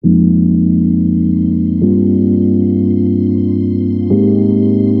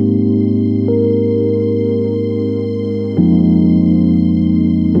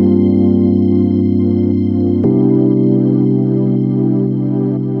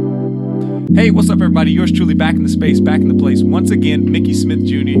Hey, what's up, everybody? Yours truly back in the space, back in the place. Once again, Mickey Smith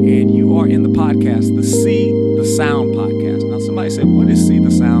Jr., and you are in the podcast, the See the Sound podcast. Now, somebody said, what is See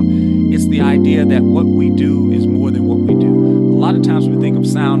the Sound? It's the idea that what we do is more than what we do. A lot of times we think of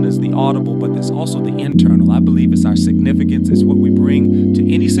sound as the audible, but there's also the internal. I believe it's our significance. It's what we bring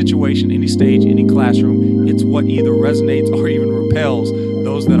to any situation, any stage, any classroom. It's what either resonates or even repels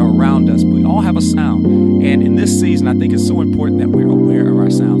those that are around us. We all have a sound. And in this season, I think it's so important that we're aware of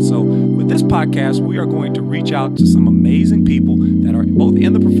our sound. So with this podcast, we are going to reach out to some amazing people that are both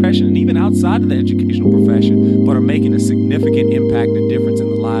in the profession and even outside of the educational profession, but are making a significant impact and difference in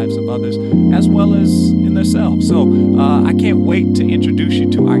the lives of others, as well as in themselves. So I can't wait to introduce you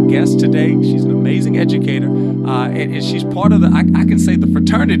to our guest today. She's an amazing educator, and she's part of the, I can say the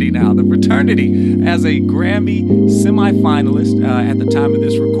fraternity now, the fraternity as a Grammy semifinalist at the time of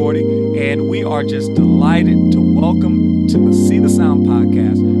this recording. And we are just delighted to welcome to the See the Sound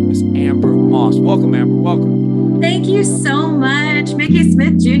podcast, Miss Amber Moss. Welcome, Amber. Welcome. Thank you so much, Mickey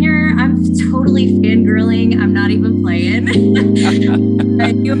Smith Jr. I'm totally fangirling. I'm not even playing.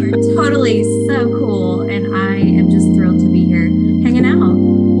 You are totally so cool, and I am just thrilled to be here hanging out.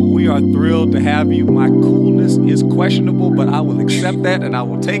 We are thrilled to have you. My coolness is questionable, but I will accept that, and I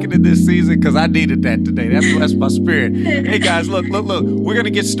will take it in this season because I needed that today. That blessed my spirit. Hey, guys, look. We're going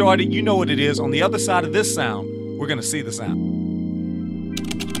to get started. You know what it is. On the other side of this sound, we're going to see the sound.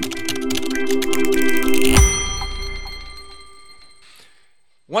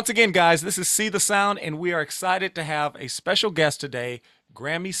 Once again, guys, this is See the Sound, and we are excited to have a special guest today,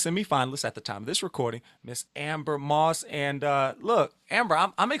 Grammy semifinalist at the time of this recording, Miss Amber Moss. And look, Amber,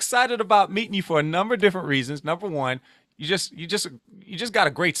 I'm excited about meeting you for a number of different reasons. Number one, you just got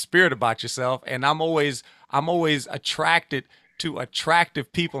a great spirit about yourself, and I'm always attracted to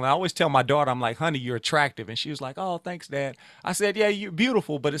attractive people. And I always tell my daughter, I'm like, honey, you're attractive. And she was like, oh, thanks, Dad. I said, yeah, you're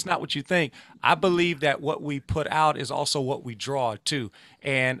beautiful, but it's not what you think. I believe that what we put out is also what we draw too.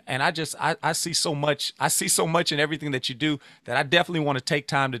 And I see so much in everything that you do that I definitely want to take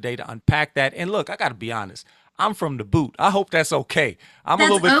time today to unpack that. And look, I got to be honest. I'm from the boot. I hope that's okay. I'm that's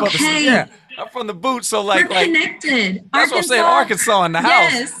a little bit okay. Yeah, I'm from the boot. So we're connected. That's Arkansas. What I'm saying. Arkansas in the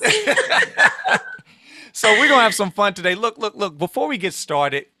house. Yes. So we're going to have some fun today. Look, before we get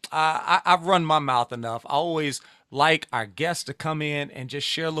started, I've run my mouth enough. I always like our guests to come in and just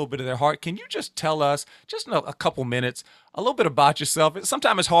share a little bit of their heart. Can you just tell us, just in a couple minutes, a little bit about yourself?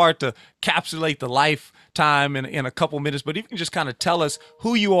 Sometimes it's hard to encapsulate the lifetime in a couple minutes, but if you can just kind of tell us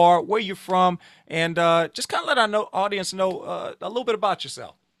who you are, where you're from, and just kind of let our audience know a little bit about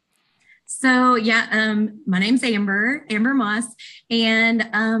yourself. So my name's Amber Moss, and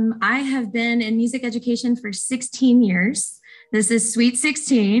I have been in music education for 16 years. This is Sweet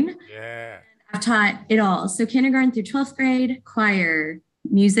 16. Yeah. I've taught it all. So kindergarten through 12th grade, choir,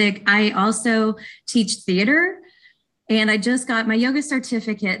 music. I also teach theater, and I just got my yoga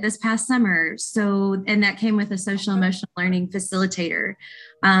certificate this past summer. And that came with a social emotional learning facilitator.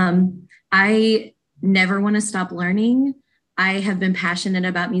 I never want to stop learning. I have been passionate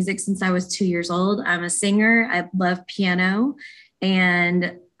about music since I was 2 years old. I'm a singer. I love piano,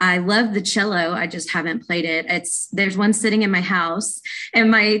 and I love the cello. I just haven't played it. There's one sitting in my house,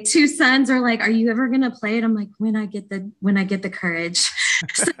 and my two sons are like, "Are you ever going to play it?" I'm like, when I get the courage.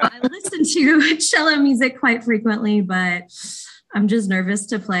 So I listen to cello music quite frequently, but I'm just nervous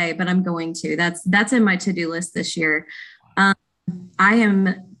to play, but I'm going to. That's in my to-do list this year. I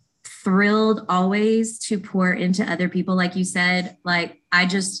am thrilled always to pour into other people. Like you said, like I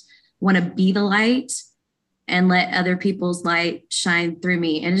just want to be the light and let other people's light shine through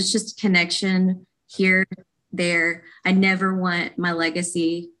me. And it's just connection here, there. I never want my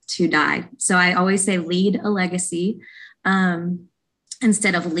legacy to die. So I always say lead a legacy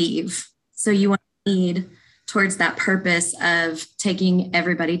instead of leave. So you want to lead towards that purpose of taking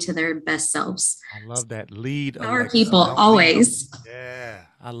everybody to their best selves. I love that. Lead a Our legacy. people always. Yeah,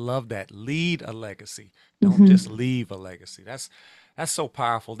 I love that. Lead a legacy. Don't just leave a legacy. That's so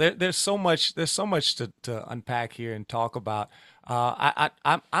powerful. There's so much to unpack here and talk about.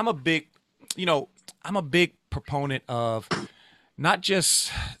 I'm a big proponent of not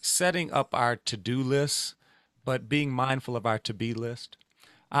just setting up our to-do list, but being mindful of our to-be list.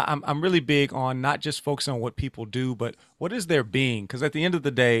 I'm really big on not just focusing on what people do, but what is their being? Because at the end of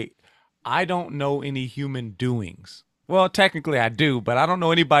the day, I don't know any human doings. Well, technically I do, but I don't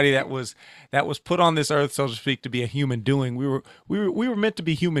know anybody that was put on this earth, so to speak, to be a human doing. We were meant to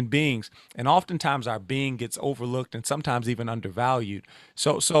be human beings, and oftentimes our being gets overlooked and sometimes even undervalued.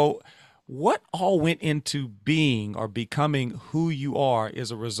 So what all went into being or becoming who you are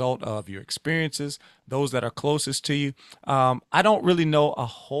is a result of your experiences, those that are closest to you. I don't really know a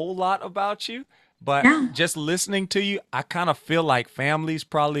whole lot about you, but Yeah. just listening to you, I kind of feel like family's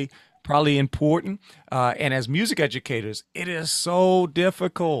probably important. And as music educators, it is so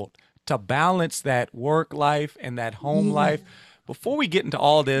difficult to balance that work life and that home Yeah. life. Before we get into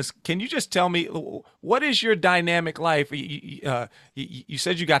all this, can you just tell me what is your dynamic life? You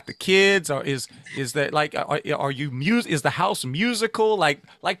said you got the kids, or is that like are you is the house musical? Like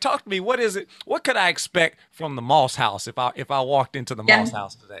talk to me. What is it? What could I expect from the Moss house if I walked into the Yeah. Moss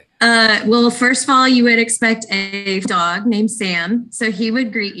house today? Well, first of all, you would expect a dog named Sam. So he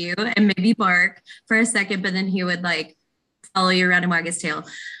would greet you and maybe bark for a second, but then he would like follow you around and wag his tail.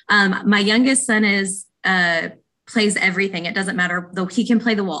 My youngest son is plays everything. It doesn't matter, though he can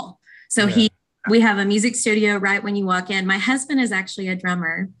play the wall. So Yeah. we have a music studio right when you walk in. My husband is actually a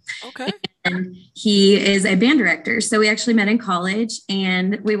drummer Okay. and he is a band director. So we actually met in college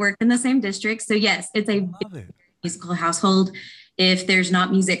and we work in the same district. So yes, it's a Love it. musical household. If there's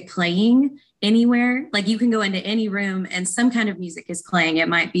not music playing anywhere, like you can go into any room and some kind of music is playing. It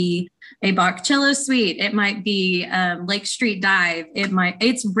might be a Bach cello suite. It might be Lake Street Dive.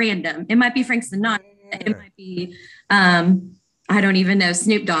 It's random. It might be Frank Sinatra. It might be, I don't even know,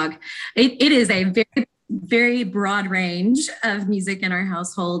 Snoop Dogg. It is a very, very broad range of music in our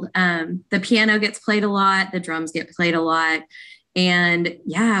household. The piano gets played a lot. The drums get played a lot. And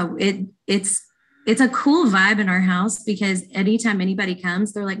yeah, it's a cool vibe in our house because anytime anybody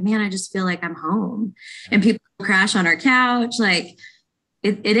comes, they're like, man, I just feel like I'm home. And people crash on our couch. Like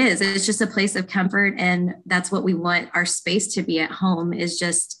it is. It's just a place of comfort. And that's what we want our space to be at home, is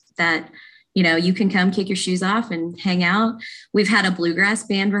just that, you can come kick your shoes off and hang out. We've had a bluegrass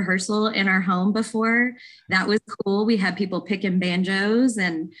band rehearsal in our home before. That was cool. We had people picking banjos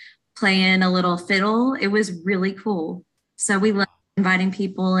and playing a little fiddle. It was really cool. So we love inviting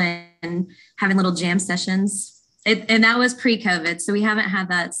people and having little jam sessions. And that was pre-COVID. So we haven't had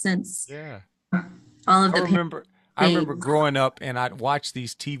that since Yeah. all of I the remember I remember things. growing up and I'd watch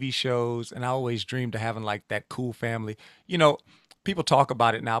these TV shows and I always dreamed of having like that cool family. You know, people talk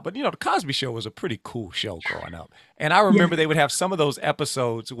about it now, but the Cosby Show was a pretty cool show growing up. And I Yeah. remember they would have some of those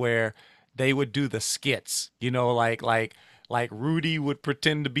episodes where they would do the skits, like Rudy would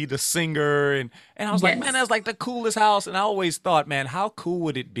pretend to be the singer and I was like, man, Yes. that's like the coolest house. And I always thought, man, how cool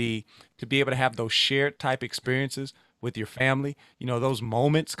would it be to be able to have those shared type experiences with your family, those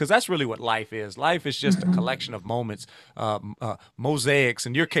moments, because that's really what life is. Life is just a Mhm. collection of moments, mosaics,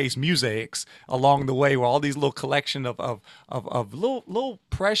 in your case, musaics along the way, where all these little collection of little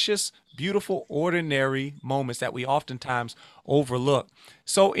precious, beautiful, ordinary moments that we oftentimes overlook.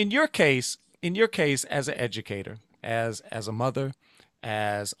 So in your case, as an educator, as a mother,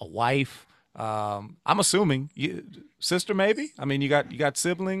 as a wife, I'm assuming sister maybe. I mean, you got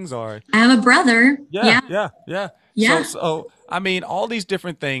siblings or I have a brother. yeah, Yeah. yeah, yeah. So, Yeah. so I mean, all these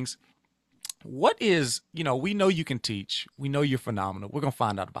different things. What is, we know you can teach. We know you're phenomenal. We're gonna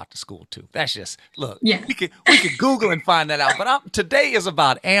find out about the school too. That's just look. Yeah. We could Google and find that out. But today is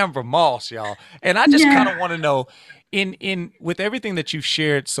about Amber Moss, y'all. And I just kind Yeah. of want to know, in with everything that you've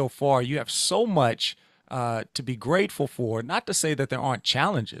shared so far, you have so much to be grateful for. Not to say that there aren't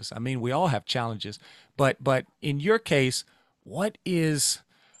challenges. I mean, we all have challenges. But in your case, what is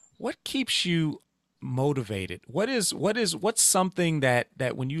what keeps you motivated? What's something that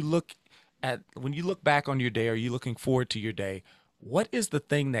when you look back on your day, or you looking forward to your day, what is the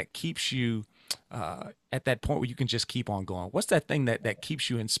thing that keeps you at that point where you can just keep on going? What's that thing that keeps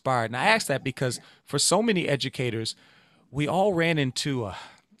you inspired? And I ask that because for so many educators, we all ran into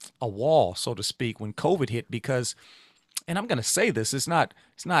a wall, so to speak, when COVID hit. Because, and I'm going to say this, it's not.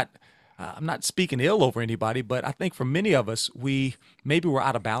 I'm not speaking ill over anybody, but I think for many of us, we maybe we're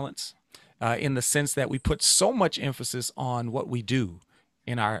out of balance in the sense that we put so much emphasis on what we do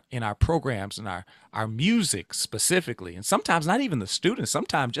in our programs and our music specifically, and sometimes not even the students,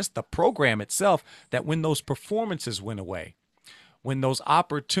 sometimes just the program itself, that when those performances went away, when those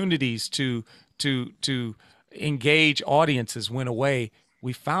opportunities to engage audiences went away,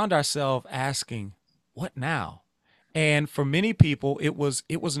 we found ourselves asking, what now? And for many people, it was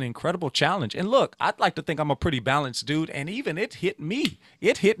an incredible challenge. And look, I'd like to think I'm a pretty balanced dude, and even it hit me.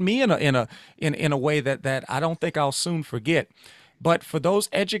 It hit me in a way that I don't think I'll soon forget. But for those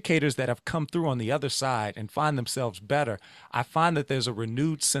educators that have come through on the other side and find themselves better, I find that there's a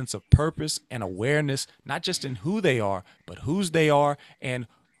renewed sense of purpose and awareness, not just in who they are, but whose they are and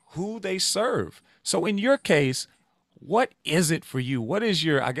who they serve. So in your case, what is it for you? What is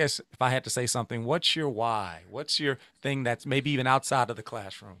your, I guess, if I had to say something, what's your why? What's your thing that's maybe even outside of the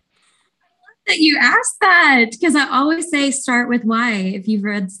classroom? that you asked that, because I always say start with why. If you've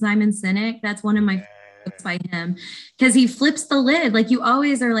read Simon Sinek, that's one of my books by him, because he flips the lid. Like you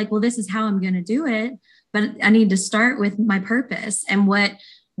always are like, well, this is how I'm going to do it, but I need to start with my purpose and what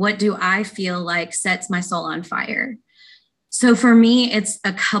do I feel like sets my soul on fire. So for me, it's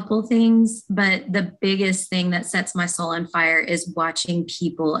a couple things, but the biggest thing that sets my soul on fire is watching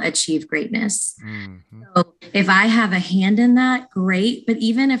people achieve greatness. Mm-hmm. So if I have a hand in that, great. But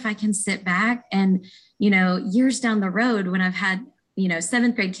even if I can sit back and, years down the road when I've had,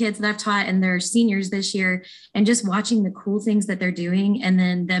 7th grade kids that I've taught and they're seniors this year, and just watching the cool things that they're doing, and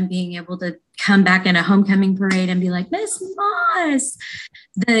then them being able to come back in a homecoming parade and be like, Miss Moss,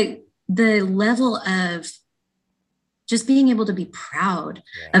 the level of just being able to be proud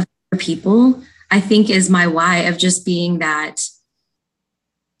of people, I think is my why, of just being that,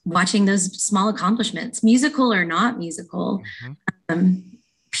 watching those small accomplishments, musical or not musical.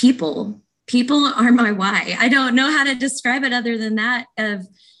 People are my why. I don't know how to describe it other than that, of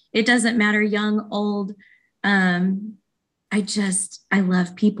it doesn't matter, young, old. I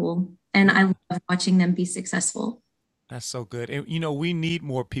love people, and I love watching them be successful. That's so good. And we need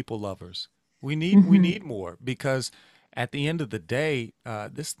more people lovers. We need more, because at the end of the day,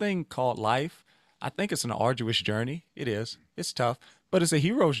 this thing called life, I think it's an arduous journey. It is. It's tough, but it's a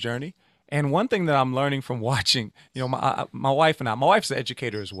hero's journey. And one thing that I'm learning from watching, my wife and my wife's an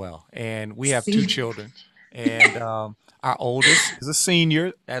educator as well, and we have 2 children, and our oldest is a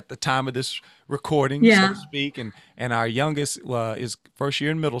senior at the time of this recording, so to speak, and our youngest is first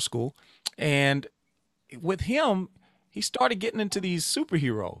year in middle school. And with him, he started getting into these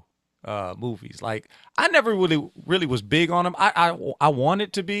superhero movies. Like, I never really was big on them. I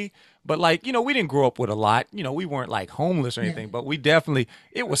wanted to be, but we didn't grow up with a lot. We weren't like homeless or anything, but we definitely,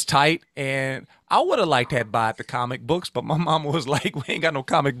 it was tight. And I would have liked to have bought the comic books, but my mama was like, we ain't got no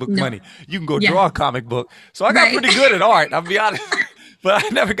comic book money. You can go draw a comic book. So I got pretty good at art, I'll be honest. But I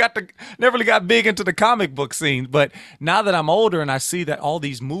never really got big into the comic book scene. But now that I'm older and I see that all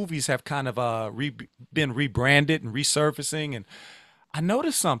these movies have kind of been rebranded and resurfacing, and I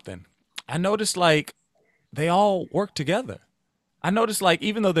noticed something. I noticed they all work together. I noticed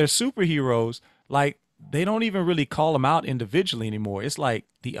even though they're superheroes, they don't even really call them out individually anymore. It's like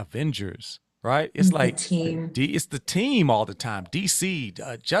the Avengers, right? It's like team. It's the team all the time.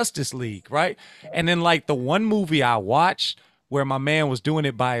 DC, Justice League, right? And then the one movie I watched where my man was doing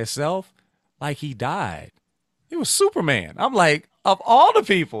it by himself, he died. It was Superman. I'm like, of all the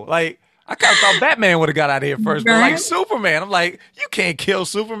people, I kind of thought Batman would have got out of here first, but Superman, I'm like, you can't kill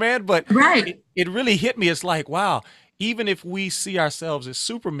Superman. But it really hit me. It's like, wow, even if we see ourselves as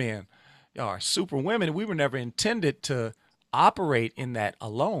Superman or superwomen, we were never intended to operate in that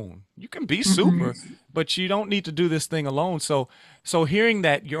alone. You can be super, but you don't need to do this thing alone. So hearing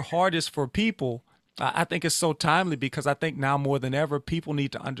that your heart is for people, I think it's so timely, because I think now more than ever, people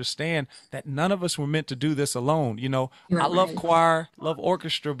need to understand that none of us were meant to do this alone. I love choir, love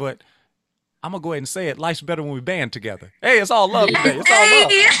orchestra, but I'm going to go ahead and say it. Life's better when we band together. Hey, it's all love today. It's all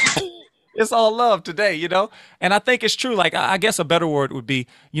love. It's all love today, And I think it's true. I guess a better word would be,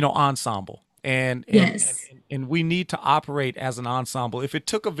 ensemble. And we need to operate as an ensemble. If it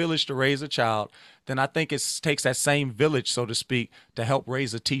took a village to raise a child, then I think it takes that same village, so to speak, to help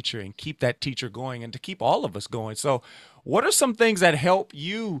raise a teacher and keep that teacher going and to keep all of us going. So what are some things that help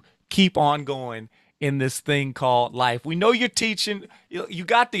you keep on going in this thing called life? We know you're teaching. You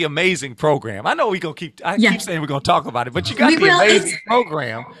got the amazing program. I know we're going to keep saying we're going to talk about it, but you got the amazing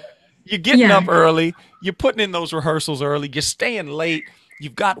program. You're getting up early. You're putting in those rehearsals early. You're staying late.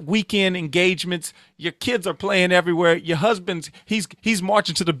 You've got weekend engagements. Your kids are playing everywhere. Your husband's he's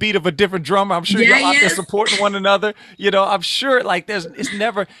marching to the beat of a different drummer. I'm sure y'all out there supporting one another. I'm sure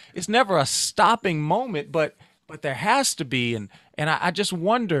it's never a stopping moment, but there has to be. And I just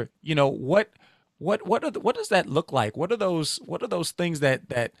wonder, what does that look like? What are those things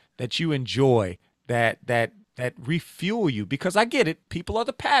that you enjoy that refuel you? Because I get it, people are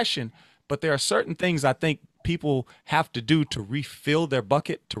the passion, but there are certain things I think people have to do to refill their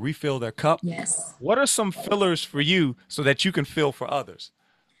bucket, to refill their cup. Yes. What are some fillers for you so that you can fill for others?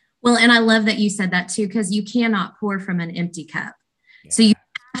 Well, and I love that you said that too, because you cannot pour from an empty cup. Yeah. So you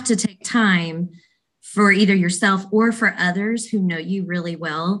have to take time for either yourself or for others who know you really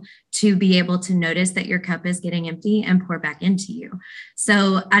well to be able to notice that your cup is getting empty and pour back into you.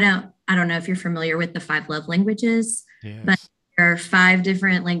 So I don't know if you're familiar with the 5 love languages, but there are 5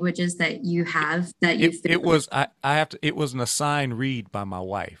 different languages that you have that you. It was it was an assigned read by my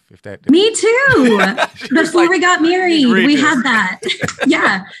wife. Me too. Before we got married, we had that.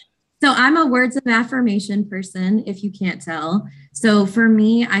 Yeah. So I'm a words of affirmation person, if you can't tell. So for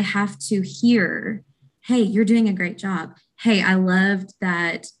me, I have to hear, hey, you're doing a great job. Hey, I loved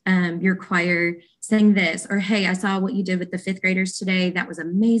that your choir sang this. Or hey, I saw what you did with the fifth graders today. That was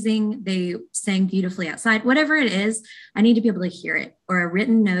amazing. They sang beautifully outside. Whatever it is, I need to be able to hear it, or a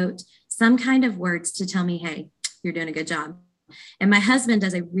written note, some kind of words to tell me, hey, you're doing a good job. And my husband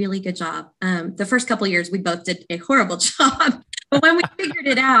does a really good job. The first couple of years, we both did a horrible job. But when we figured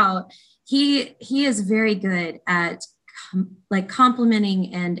it out, he is very good at like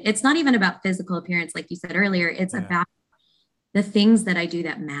complimenting. And it's not even about physical appearance, like you said earlier. It's about the things that I do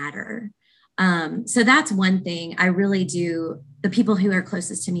that matter. So that's one thing I really do. The people who are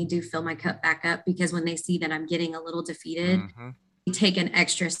closest to me do fill my cup back up, because when they see that I'm getting a little defeated, they take an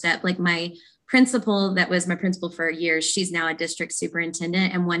extra step. Like my principal, that was my principal for years, she's now a district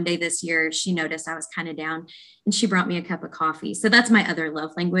superintendent. And one day this year, she noticed I was kind of down and she brought me a cup of coffee. So that's my other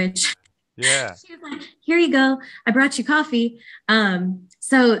love language. Yeah. She was like, here you go. I brought you coffee.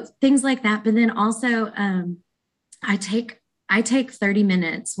 So things like that. But then also I take 30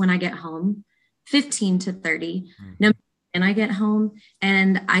 minutes when I get home, 15 to 30. No, and I get home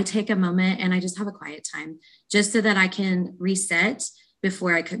and I take a moment and I just have a quiet time, just so that I can reset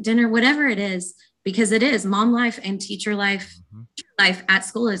before I cook dinner, whatever it is, because it is mom life and teacher life. Life at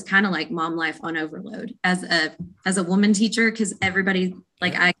school is kind of like mom life on overload as a woman teacher, because everybody,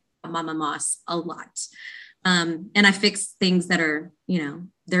 like I call Mama Moss a lot. And I fix things that are,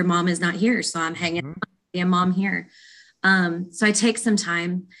 their mom is not here. So I'm hanging out with a mom here. So I take some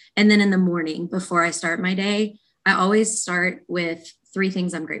time. And then in the morning, before I start my day, I always start with 3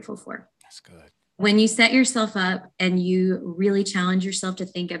 things I'm grateful for. That's good. When you set yourself up and you really challenge yourself to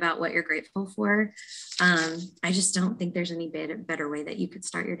think about what you're grateful for, I just don't think there's any better way that you could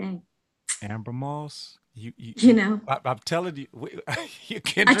start your day. Amber Moss, I'm telling you, you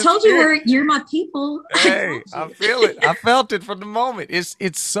can. I told you you're my people. Hey, I feel it. I felt it from the moment.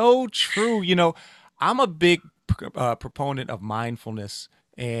 It's so true. I'm a big proponent of mindfulness,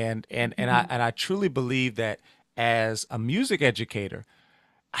 and I truly believe that as a music educator,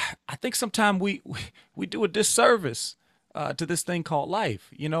 I think sometimes we do a disservice to this thing called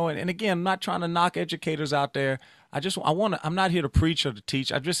life, and again, I'm not trying to knock educators out there. I'm not here to preach or to teach.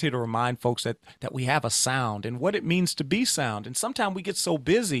 I'm just here to remind folks that we have a sound and what it means to be sound. And sometimes we get so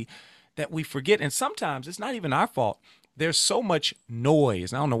busy that we forget. And sometimes it's not even our fault. There's so much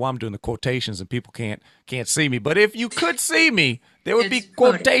noise. I don't know why I'm doing the quotations and people can't see me, but if you could see me, there would be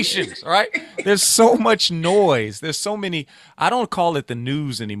quotations, right? There's so much noise. There's so many. I don't call it the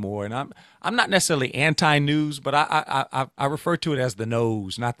news anymore, and I'm not necessarily anti-news, but I refer to it as the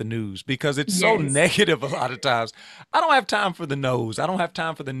nose, not the news, because it's so negative a lot of times. I don't have time for the nose. I don't have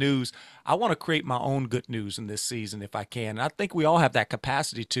time for the news. I want to create my own good news in this season if I can. And I think we all have that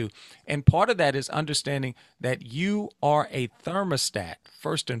capacity to. And part of that is understanding that you are a thermostat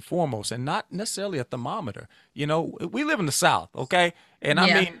first and foremost, and not necessarily a thermometer. We live in the South, okay? And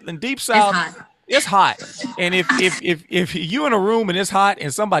I mean, in deep South, it's hot. And if you in a room and it's hot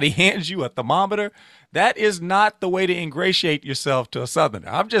and somebody hands you a thermometer, that is not the way to ingratiate yourself to a Southerner.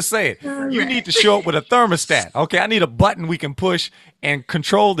 I'm just saying, you need to show up with a thermostat. Okay, I need a button we can push and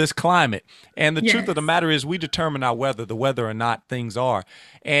control this climate. And the truth of the matter is we determine our weather, the whether or not things are.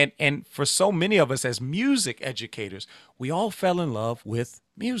 And for so many of us as music educators, we all fell in love with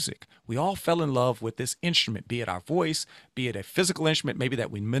music. We all fell in love with this instrument, be it our voice, be it a physical instrument, maybe that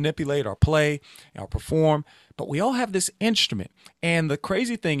we manipulate or play or perform. But we all have this instrument. And the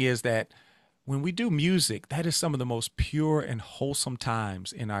crazy thing is that when we do music, that is some of the most pure and wholesome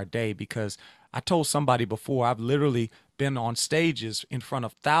times in our day, because I told somebody before, I've literally been on stages in front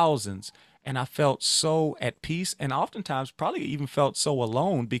of thousands, and I felt so at peace, and oftentimes probably even felt so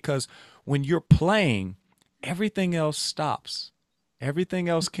alone, because when you're playing, everything else stops. Everything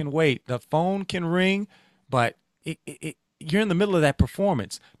else can wait. The phone can ring, but you're in the middle of that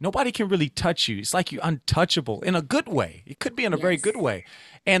performance. Nobody can really touch you. It's like you're untouchable in a good way. It could be in a very good way.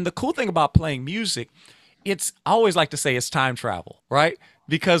 And the cool thing about playing music, I always like to say it's time travel, right?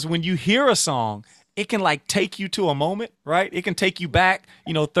 Because when you hear a song, it can like take you to a moment, right? It can take you back,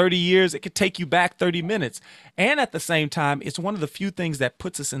 30 years. It could take you back 30 minutes. And at the same time, it's one of the few things that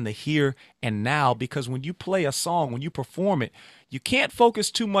puts us in the here and now, because when you play a song, when you perform it, you can't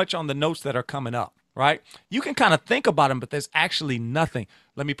focus too much on the notes that are coming up, right? You can kind of think about them, but there's actually nothing.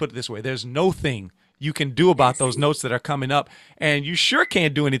 Let me put it this way. There's no thing you can do about those notes that are coming up. And you sure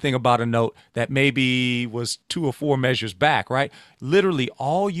can't do anything about a note that maybe was 2 or 4 measures back, right? Literally,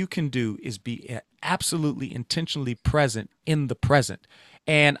 all you can do is be absolutely intentionally present in the present.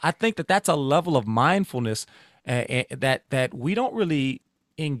 And I think that that's a level of mindfulness that we don't really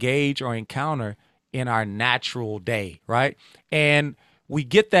engage or encounter in our natural day, right? And we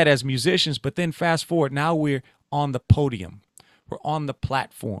get that as musicians, but then fast forward, now we're on the podium, we're on the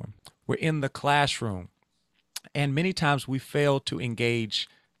platform, we're in the classroom. And many times we fail to engage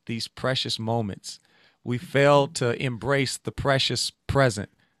these precious moments. We fail to embrace the precious present,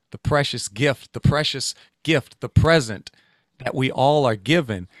 the precious gift, the present that we all are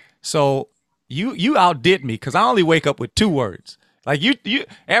given. So you outdid me because I only wake up with 2 words. Like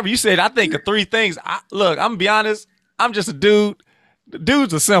Amber, you said I think of 3 things. Look, I'm gonna be honest. I'm just a dude. The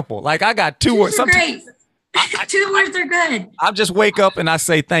dudes are simple. Like I got 2 words. Twos are great. 2 words are good. I just wake up and I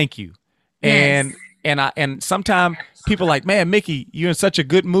say thank you. Yes. And sometimes people are like, man, Mickey, you're in such a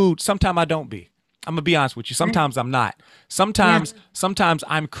good mood. Sometimes I don't be. I'm gonna be honest with you. Sometimes I'm not. Sometimes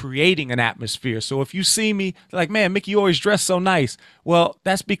I'm creating an atmosphere. So if you see me like, man, Mickey, you always dress so nice. Well,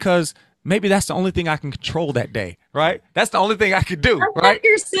 that's because maybe that's the only thing I can control that day, right? That's the only thing I could do, I'm glad right?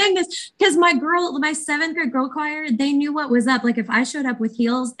 you're saying this because my 7th grade girl choir, they knew what was up. Like if I showed up with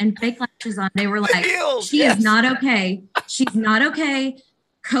heels and fake lashes on, they were like, Heels, she yes. is not okay. She's not okay.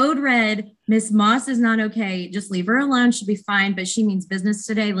 Code red. Miss Moss is not okay. Just leave her alone. She'll be fine. But she means business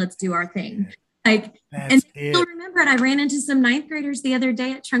today. Let's do our thing. Like, That's and it. still remember it. I ran into some 9th graders the other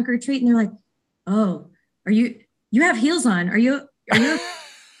day at trunk or treat, and they're like, "Oh, you have heels on? Are you?"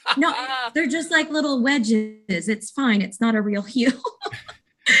 No, they're just like little wedges. It's fine. It's not a real heel.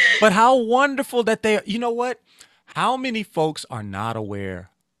 But how wonderful that you know what? How many folks are not aware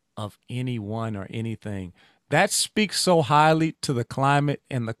of anyone or anything? That speaks so highly to the climate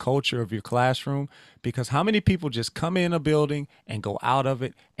and the culture of your classroom, because how many people just come in a building and go out of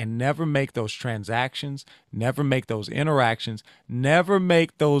it and never make those transactions, never make those interactions, never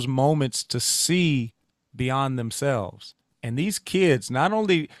make those moments to see beyond themselves. And these kids, not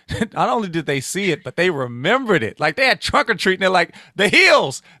only did they see it, but they remembered it. Like they had trunk or treat and they're like, the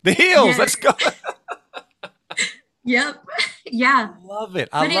heels, Yes. let's go. Yep. Yeah. I love it.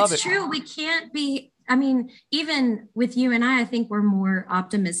 But it's true. We can't be, I mean, even with you and I think we're more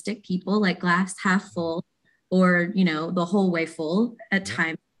optimistic people, like glass half full or, the whole way full at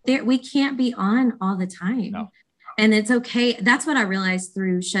times. We can't be on all the time. No. And it's okay. That's what I realized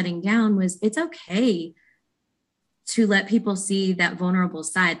through shutting down was it's okay to let people see that vulnerable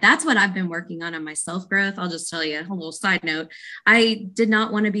side. That's what I've been working on my self-growth. I'll just tell you a little side note. I did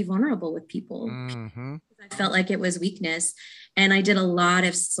not want to be vulnerable with people. Mm-hmm. I felt like it was weakness. And I did a lot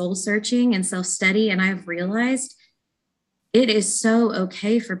of soul searching and self-study. And I've realized it is so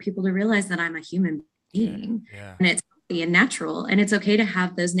okay for people to realize that I'm a human being. Yeah. And it's healthy and natural. And it's okay to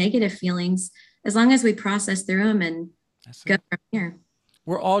have those negative feelings as long as we process through them and go from here.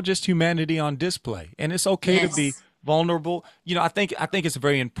 We're all just humanity on display. And it's okay to be vulnerable. I think it's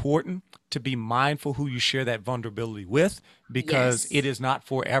very important to be mindful who you share that vulnerability with, because it is not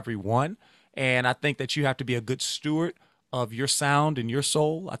for everyone. And I think that you have to be a good steward of your sound and your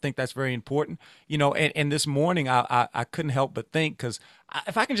soul. I think that's very important. And this morning I couldn't help but think, because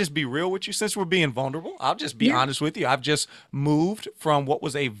if I can just be real with you, since we're being vulnerable, I'll just be honest with you. I've just moved from what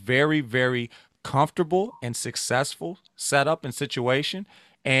was a very, very comfortable and successful setup and situation.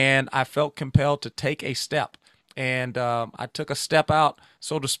 And I felt compelled to take a step. And I took a step out,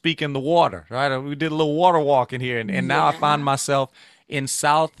 so to speak, in the water, right? We did a little water walk in here. And now I find myself in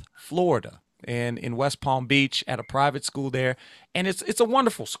South Florida and in West Palm Beach at a private school there. And it's a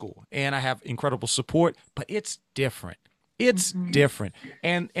wonderful school. And I have incredible support, but it's different. It's different.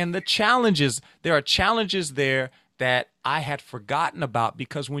 And there are challenges there that I had forgotten about,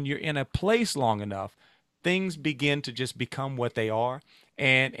 because when you're in a place long enough, things begin to just become what they are.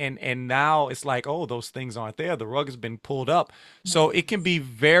 And now it's like, oh, those things aren't there. The rug has been pulled up. So it can be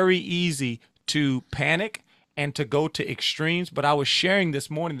very easy to panic and to go to extremes. But I was sharing this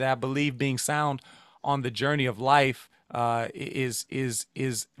morning that I believe being sound on the journey of life is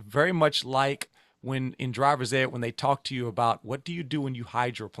very much like when in driver's ed, when they talk to you about what do you do when you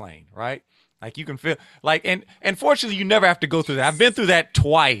hydroplane, right? Like you can feel like, and fortunately you never have to go through that. I've been through that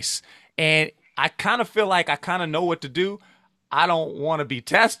twice, and I kind of feel like I kind of know what to do. I don't want to be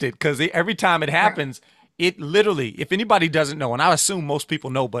tested, because every time it happens, it literally, if anybody doesn't know, and I assume most people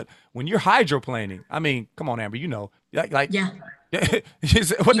know, but when you're hydroplaning, I mean, come on, Amber, what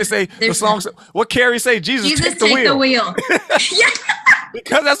they say, the songs, what Carrie say, Jesus take the wheel. Yeah.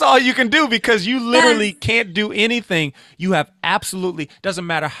 Because that's all you can do, because you literally can't do anything. You have absolutely, doesn't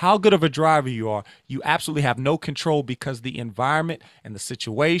matter how good of a driver you are, you absolutely have no control, because the environment and the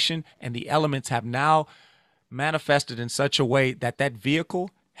situation and the elements have now manifested in such a way that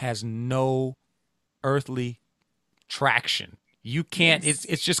vehicle has no earthly traction. You can't, Yes.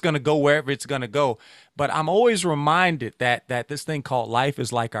 it's just going to go wherever it's going to go. But I'm always reminded that this thing called life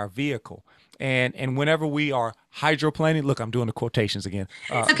is like our vehicle. And whenever we are hydroplaning, look, I'm doing the quotations again.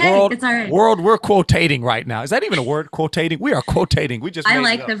 It's okay. It's all right. World, we're quotating right now. Is that even a word? Quotating? We are quotating. We just I made it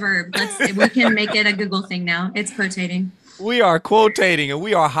like up. the verb. We can make it a Google thing now. It's quotating. We are quotating and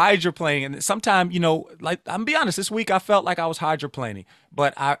we are hydroplaning. And sometimes, like I'm be honest, this week I felt like I was hydroplaning,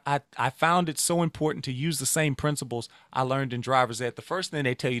 but I found it so important to use the same principles I learned in driver's ed. The first thing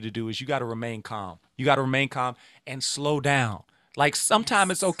they tell you to do is you got to remain calm. You got to remain calm and slow down. Like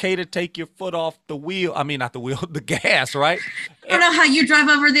sometimes it's Yes. okay to take your foot off the wheel. I mean, not the wheel, the gas, right? I don't know how you drive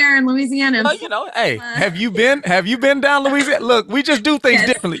over there in Louisiana. Hey, Uh, have you been down Louisiana? Look, we just do things yes,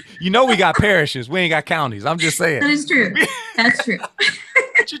 differently. We got parishes. We ain't got counties. I'm just saying. that is true. That's true.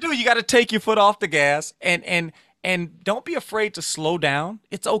 What you do, you got to take your foot off the gas and don't be afraid to slow down.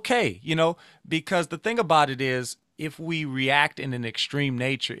 It's okay, because the thing about it is if we react in an extreme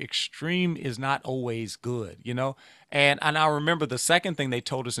nature, extreme is not always good. And I remember the second thing they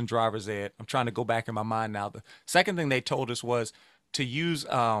told us in driver's ed. I'm trying to go back in my mind now. The second thing they told us was to use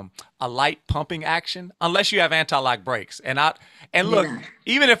a light pumping action unless you have anti-lock brakes. And look, Yeah.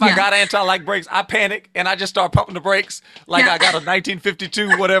 even if I Yeah. got anti-lock brakes, I panic and I just start pumping the brakes like Yeah. I got a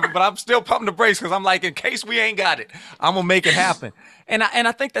 1952 whatever. But I'm still pumping the brakes because I'm like, in case we ain't got it, I'm gonna make it happen. And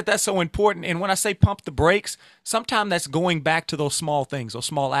I think that that's so important. And when I say pump the brakes, sometimes that's going back to those small things, those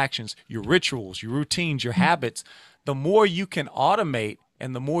small actions, your rituals, your routines, your habits. The more you can automate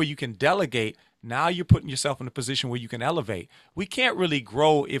and the more you can delegate, now you're putting yourself in a position where you can elevate. We can't really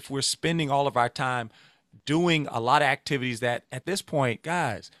grow if we're spending all of our time doing a lot of activities that at this point,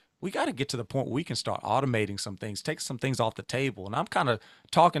 guys, we got to get to the point where we can start automating some things, take some things off the table. And I'm kind of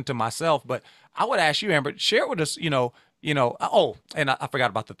talking to myself, but I would ask you, Amber, share with us, oh, and I forgot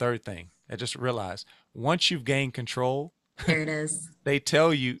about the third thing. I just realized once you've gained control, There it is. they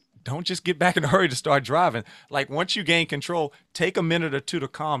tell you don't just get back in a hurry to start driving. Like once you gain control, take a minute or two to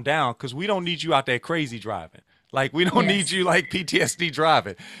calm down because we don't need you out there crazy driving. Like we don't need Yes. you like PTSD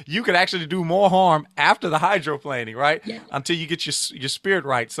driving. You could actually do more harm after the hydroplaning, right? Yeah. Until you get your spirit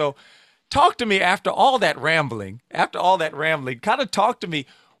right. So talk to me after all that rambling. After all that rambling, kind of talk to me.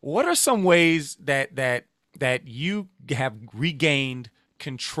 What are some ways that you have regained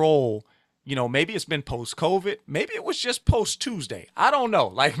control? Maybe it's been post COVID. Maybe it was just post Tuesday. I don't know.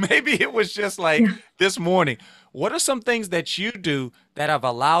 Like maybe it was just like Yeah. this morning. What are some things that you do that have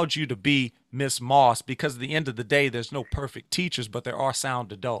allowed you to be Miss Moss? Because at the end of the day, there's no perfect teachers, but there are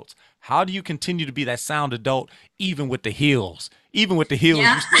sound adults. How do you continue to be that sound adult even with the heels? Even with the heels,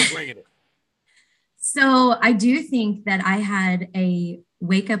 Yeah. you still bringing it. So I do think that I had a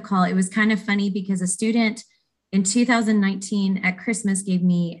wake up call. It was kind of funny because a student in 2019 at Christmas gave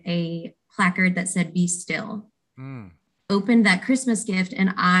me a placard that said, "Be still." Mm. Opened that Christmas gift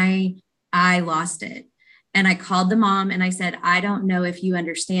and I lost it. And I called the mom and I said, "I don't know if you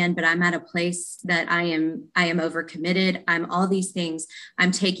understand, but I'm at a place that I am overcommitted. I'm all these things.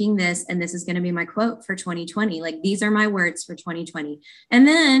 I'm taking this and this is going to be my quote for 2020. Like these are my words for 2020." And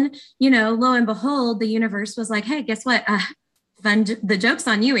then, lo and behold, the universe was like, "Hey, guess what? The joke's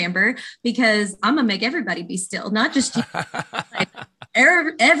on you, Amber, because I'm gonna make everybody be still, not just you. Like,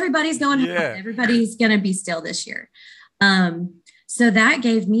 everybody's going home. Yeah. Everybody's going to be still this year." So that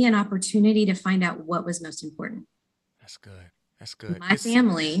gave me an opportunity to find out what was most important. That's good. That's good. My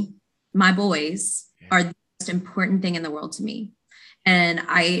family, my boys are the most important thing in the world to me. And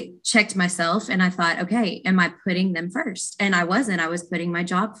I checked myself and I thought, okay, am I putting them first? And I wasn't. I was putting my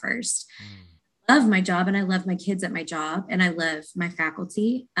job first. Love my job and I love my kids at my job and I love my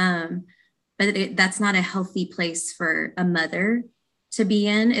faculty. But that's not a healthy place for a mother to be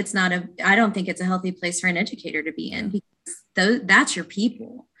in. I don't think it's a healthy place for an educator to be in because that's your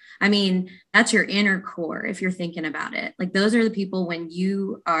people. I mean, that's your inner core. If you're thinking about it, like those are the people when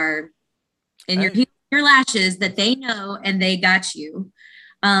you are in your lashes that they know and they got you.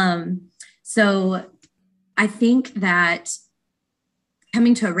 So I think that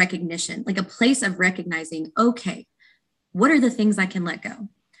coming to a recognition, like a place of recognizing, okay, what are the things I can let go?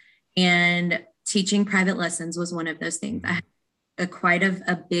 And teaching private lessons was one of those things. I had quite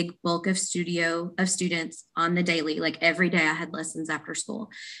a big bulk of students on the daily, like every day I had lessons after school.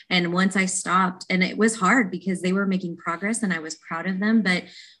 And once I stopped, and it was hard because they were making progress and I was proud of them, but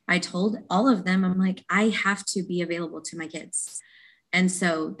I told all of them, I'm like, I have to be available to my kids. And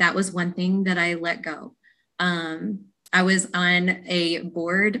so that was one thing that I let go. I was on a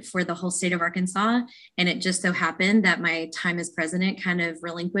board for the whole state of Arkansas, and it just so happened that my time as president kind of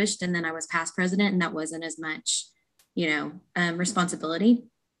relinquished, and then I was past president, and that wasn't as much, responsibility.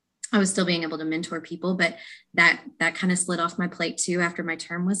 I was still being able to mentor people, but that kind of slid off my plate too after my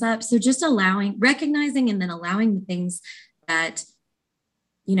term was up. So just recognizing and then allowing the things that,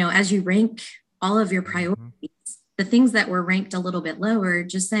 as you rank all of your priorities, the things that were ranked a little bit lower,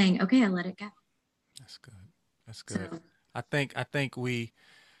 just saying, okay, I let it go. That's good. That's good. So, I think we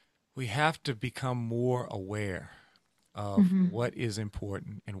have to become more aware of what is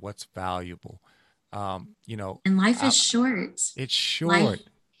important and what's valuable. And life is short. It's short. Life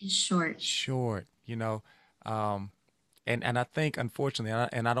is short. Short. And I think, unfortunately,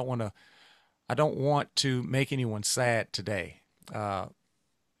 I don't want to make anyone sad today,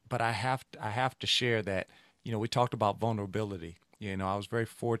 but I have to share that. We talked about vulnerability. I was very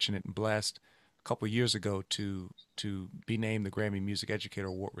fortunate and blessed a couple of years ago to be named the Grammy Music Educator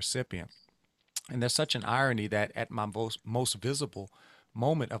Award recipient. And there's such an irony that at my most visible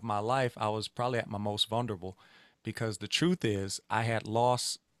moment of my life, I was probably at my most vulnerable, because the truth is I had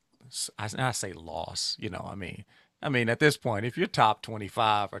lost. I say loss, I mean, at this point, if you're top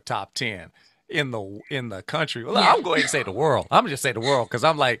 25 or top 10 in the country, well, I'm going to say the world. I'm just say the world because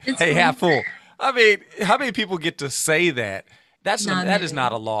I'm like, hey, half full. I mean, how many people get to say that? That is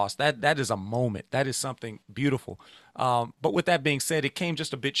not a loss. That is a moment. That is something beautiful. But with that being said, it came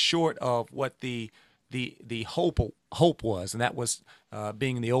just a bit short of what the hope was, and that was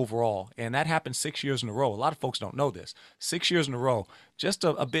being the overall. And that happened 6 years in a row. A lot of folks don't know this. 6 years in a row, just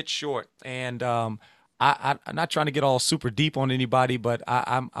a bit short. And I'm not trying to get all super deep on anybody, but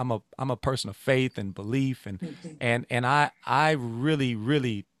I'm a person of faith and belief, and I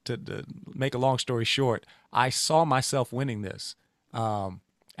really to make a long story short, I saw myself winning this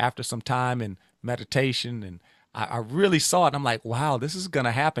after some time and meditation, and I really saw it. And I'm like, wow, this is going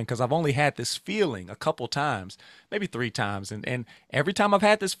to happen, because I've only had this feeling a couple times, maybe 3 times. And every time I've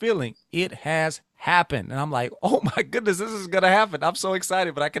had this feeling, it has happened. And I'm like, oh my goodness, this is going to happen. I'm so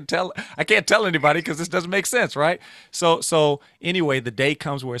excited, but I can't tell anybody because this doesn't make sense. Right. So anyway, the day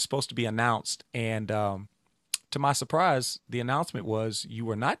comes where it's supposed to be announced. And to my surprise, the announcement was you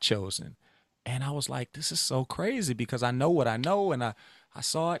were not chosen. And I was like, this is so crazy, because I know what I know, and I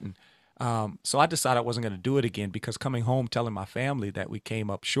saw it. And so I decided I wasn't going to do it again, because coming home telling my family that we came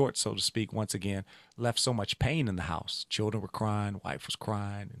up short, so to speak, once again, left so much pain in the house. Children were crying, wife was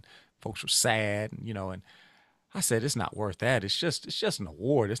crying, and folks were sad, and I said, it's not worth that. It's just an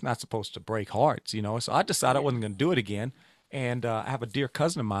award. It's not supposed to break hearts, So I decided I wasn't going to do it again. And I have a dear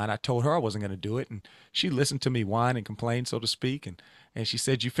cousin of mine. I told her I wasn't going to do it, and she listened to me whine and complain, so to speak. And she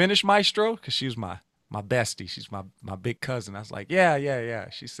said, "You finished, Maestro?" Because she was my bestie. She's my big cousin. I was like, yeah.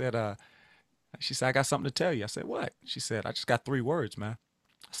 She said, I got something to tell you. I said, what? She said, I just got 3 words, man.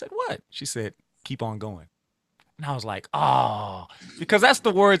 I said, what? She said, keep on going. And I was like, oh, because that's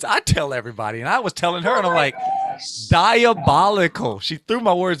the words I tell everybody. And I was telling her, and I'm like, diabolical. She threw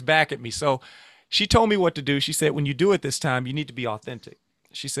my words back at me. So she told me what to do. She said, when you do it this time, you need to be authentic.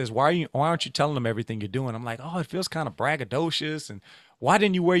 She says, why aren't you telling them everything you're doing? I'm like, oh, it feels kind of braggadocious. And why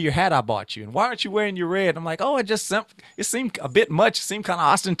didn't you wear your hat I bought you? And why aren't you wearing your red? I'm like, oh, it seemed a bit much. It seemed kind of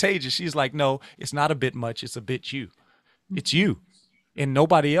ostentatious. She's like, no, it's not a bit much. It's a bit you. It's you. And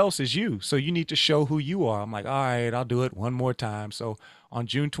nobody else is you. So you need to show who you are. I'm like, all right, I'll do it one more time. So on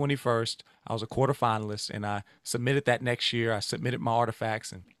June 21st, I was a quarterfinalist, and I submitted that next year. I submitted my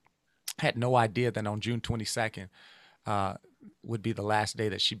artifacts, and had no idea that on June 22nd would be the last day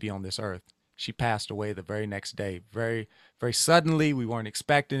that she'd be on this earth. She passed away the very next day, very, very suddenly. We weren't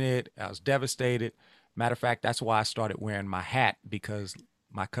expecting it. I was devastated. Matter of fact, that's why I started wearing my hat, because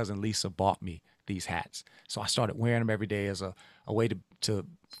my cousin Lisa bought me these hats. So I started wearing them every day as a way to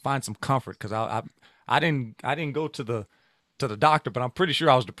find some comfort, because I didn't go to the doctor, but I'm pretty sure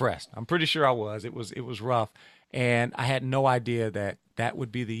I was depressed. I'm pretty sure I was. It was rough, and I had no idea that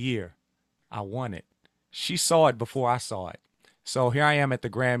would be the year I won it. She saw it before I saw it. So here I am at the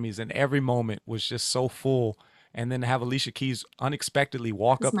Grammys, and every moment was just so full. And then to have Alicia Keys unexpectedly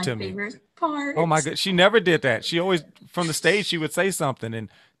walk up to me. My favorite part. Oh my God. She never did that. She always, from the stage, she would say something. And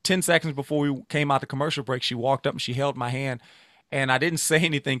 10 seconds before we came out the commercial break, she walked up and she held my hand. And I didn't say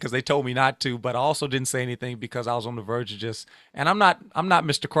anything because they told me not to, but I also didn't say anything because I was on the verge of just, and I'm not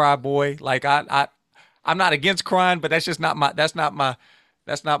Mr. Cry Boy. Like I'm not against crying, but that's not my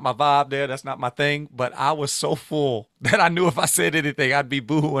vibe there. That's not my thing. But I was so full that I knew if I said anything, I'd be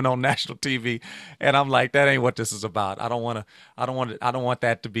boohooing on national TV. And I'm like, that ain't what this is about. I don't want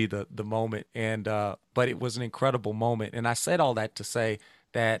that to be the moment. And, but it was an incredible moment. And I said all that to say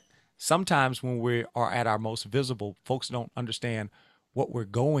that sometimes when we are at our most visible, folks don't understand what we're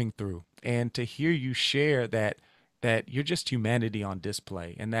going through. And to hear you share that you're just humanity on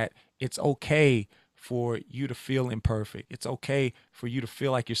display, and that it's okay for you to feel imperfect. It's okay for you to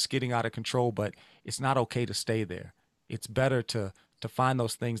feel like you're skidding out of control, but it's not okay to stay there. It's better to find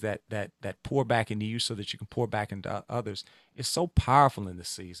those things that pour back into you so that you can pour back into others. It's so powerful in this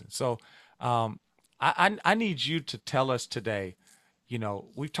season. So I need you to tell us today, you know,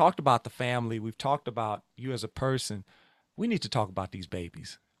 we've talked about the family, we've talked about you as a person. We need to talk about these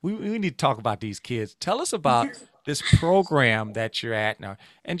babies. We need to talk about these kids. Tell us about this program that you're at now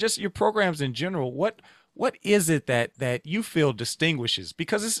and just your programs in general. What is it that you feel distinguishes?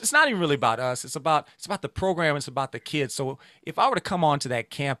 Because it's not even really about us. It's about the program. It's about the kids. So if I were to come onto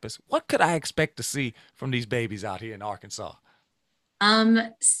that campus, what could I expect to see from these babies out here in Arkansas?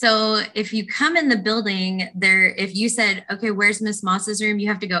 So if you come in the building there, if you said, okay, where's Miss Moss's room? You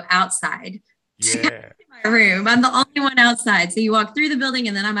have to go outside to come Yeah. to my room. I'm the only one outside. So you walk through the building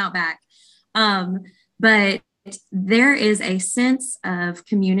and then I'm out back. But there is a sense of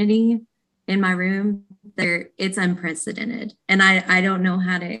community in my room there. It's unprecedented. And I don't know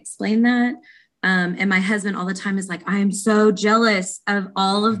how to explain that. And my husband all the time is like, I am so jealous of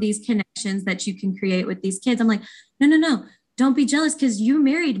all of these connections that you can create with these kids. I'm like, no. Don't be jealous because you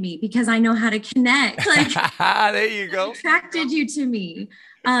married me because I know how to connect. Like There you go. attracted you to me.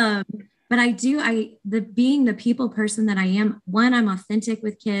 But being the people person that I am, one, I'm authentic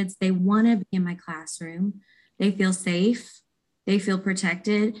with kids. They want to be in my classroom. They feel safe. They feel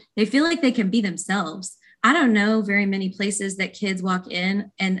protected. They feel like they can be themselves. I don't know very many places that kids walk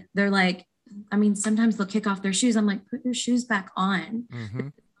in and they're like, I mean, sometimes they'll kick off their shoes. I'm like, put your shoes back on. Mm-hmm.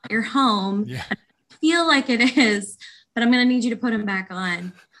 You're home. Yeah. I feel like it is, but I'm going to need you to put them back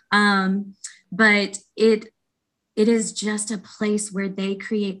on. But it is just a place where they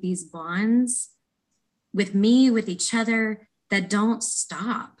create these bonds with me, with each other that don't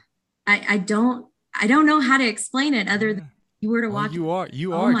stop. I don't know how to explain it other than you were to Well, walk.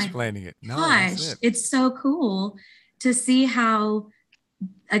 you Oh are my explaining it. No, gosh, that's it. it's so cool to see how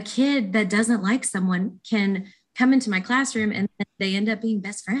a kid that doesn't like someone can come into my classroom and they end up being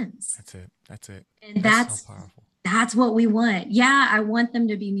best friends. That's it. And That's so powerful. that's what we want. Yeah, I want them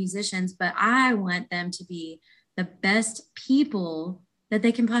to be musicians, but I want them to be the best people that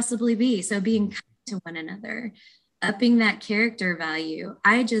they can possibly be. So being kind to one another, upping that character value.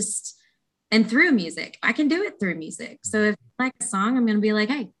 And through music, I can do it through music. So if I like a song, I'm going to be like,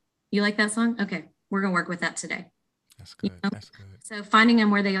 hey, you like that song? Okay, we're going to work with that today. That's good. That's good. So finding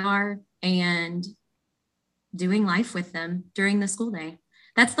them where they are and doing life with them during the school day.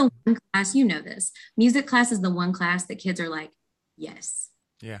 That's the one class, you know this. Music class is the one class that kids are like, yes.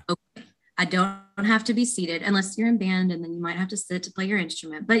 Yeah. Okay. I don't have to be seated unless you're in band and then you might have to sit to play your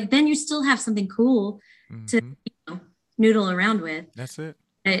instrument. But then you still have something cool to noodle around with. That's it.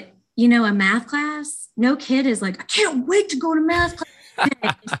 But, a math class, no kid is like, I can't wait to go to math class.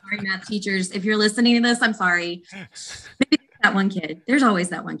 I'm sorry, math teachers. If you're listening to this, I'm sorry. Maybe that one kid. There's always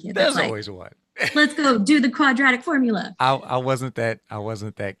that one kid. There's always one. Let's go do the quadratic formula. I wasn't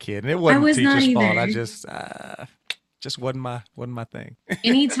that kid, and it wasn't the teacher's fault. I just wasn't my thing.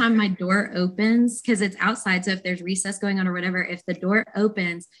 Anytime my door opens, because it's outside, so if there's recess going on or whatever, if the door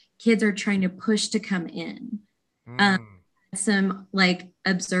opens, kids are trying to push to come in. Some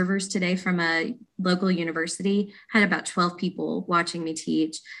observers today from a local university had about 12 people watching me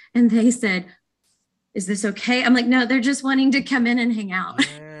teach, and they said, "Is this okay?" I'm like, "No, they're just wanting to come in and hang out."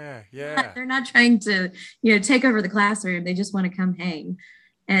 Yeah. They're not trying to, take over the classroom. They just want to come hang.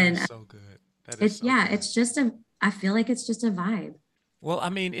 And that's so good. That is it's just I feel like it's just a vibe. Well, I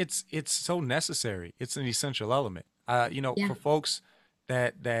mean, it's so necessary. It's an essential element. For folks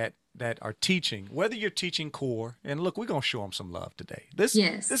that are teaching, whether you're teaching core, and look, we're gonna show them some love today. This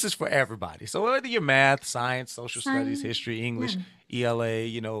is for everybody. So whether you're math, science, social studies, history, English, ELA,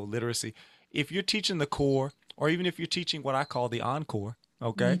 literacy, if you're teaching the core, or even if you're teaching what I call the encore,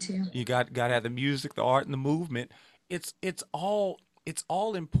 okay, Me too. you got to have the music, the art, and the movement. It's all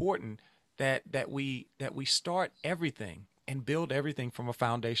important that we start everything and build everything from a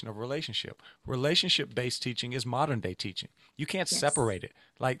foundation of relationship. Relationship-based teaching is modern day teaching. You can't separate it.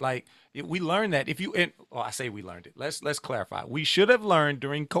 We learned that I say we learned it. Let's clarify. We should have learned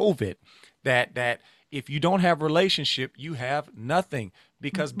during COVID that if you don't have relationship, you have nothing.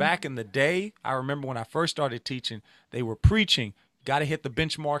 Because back in the day, I remember when I first started teaching, they were preaching, got to hit the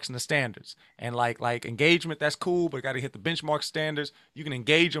benchmarks and the standards. And like engagement, that's cool, but got to hit the benchmark standards. You can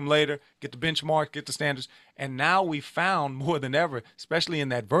engage them later, get the benchmark, get the standards. And now we found more than ever, especially in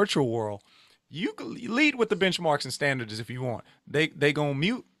that virtual world, you can lead with the benchmarks and standards if you want. They gonna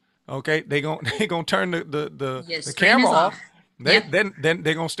mute, okay? They gonna turn the camera off. Yep. Then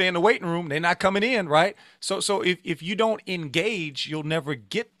they're gonna stay in the waiting room. They're not coming in, right? So if you don't engage, you'll never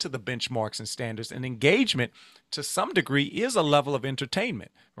get to the benchmarks and standards. And engagement, to some degree, is a level of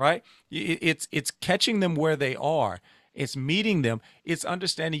entertainment, right? It's catching them where they are. It's meeting them. It's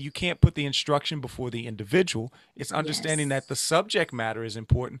understanding you can't put the instruction before the individual. It's understanding Yes. that the subject matter is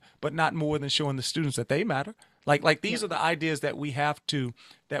important, but not more than showing the students that they matter. Like these Yep. are the ideas that we have to,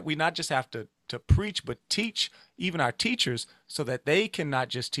 that we not just have to preach, but teach even our teachers so that they can not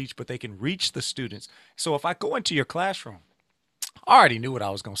just teach, but they can reach the students. So if I go into your classroom, I already knew what I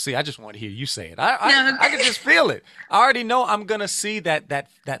was going to see. I just want to hear you say it. No, I can okay. just feel it. I already know I'm going to see that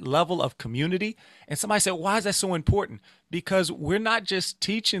level of community. And somebody said, why is that so important? Because we're not just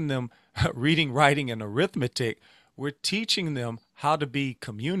teaching them reading, writing, and arithmetic. We're teaching them how to be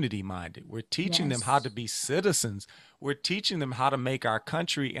community minded. We're teaching them how to Yes. be citizens. We're teaching them how to make our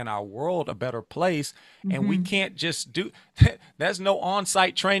country and our world a better place. And we Hmm. can't just do there's no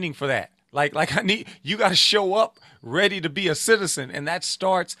on-site training for that. Like I need you got to show up ready to be a citizen, and that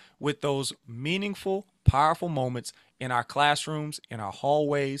starts with those meaningful, powerful moments in our classrooms, in our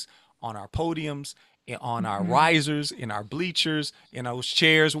hallways, on our podiums, on our Hmm. risers, in our bleachers, in those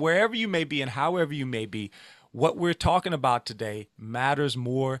chairs, wherever you may be and however you may be. What we're talking about today matters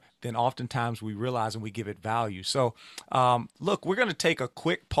more than oftentimes we realize, and we give it value. So, look, we're going to take a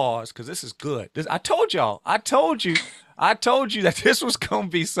quick pause because this is good. I told y'all, I told you that this was going to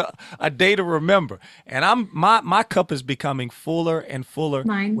be a day to remember. And my cup is becoming fuller and fuller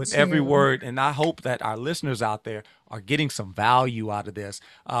Mine with every too. word. And I hope that our listeners out there are getting some value out of this.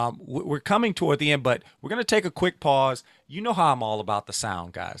 We're coming toward the end, but we're going to take a quick pause. You know how I'm all about the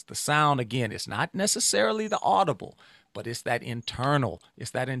sound, guys. The sound, again, it's not necessarily the audible, but it's that internal.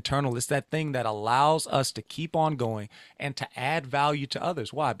 It's that internal. It's that thing that allows us to keep on going and to add value to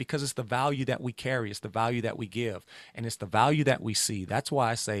others. Why? Because it's the value that we carry. It's the value that we give. And it's the value that we see. That's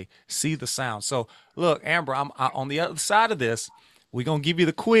why I say, see the sound. So look, Amber, on the other side of this. We're going to give you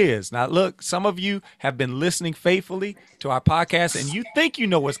the quiz. Now, look, some of you have been listening faithfully to our podcast and you think you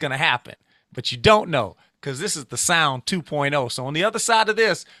know what's going to happen, but you don't know because this is the Sound 2.0. So on the other side of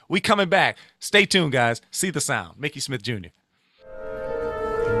this, we coming back. Stay tuned, guys. See the sound. Mickey Smith Jr.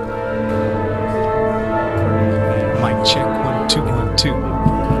 Mic check 1 2 1 2.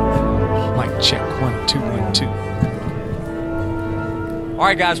 Mic check 1 2 1 2. All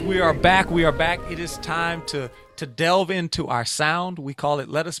right, guys, we are back. We are back. It is time to delve into our sound. We call it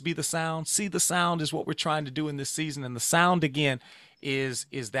 "Let Us Be the Sound." See the sound is what we're trying to do in this season, and the sound again is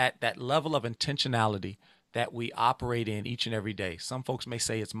that level of intentionality that we operate in each and every day. Some folks may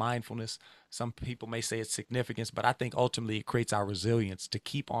say it's mindfulness. Some people may say it's significance, but I think ultimately it creates our resilience to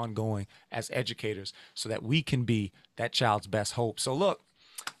keep on going as educators so that we can be that child's best hope. So look,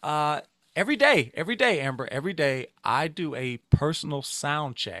 every day, Amber, every day I do a personal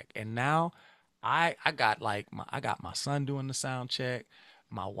sound check. And now I got I got my son doing the sound check,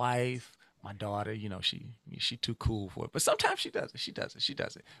 my wife, my daughter, she too cool for it. But sometimes she does it. She does it. She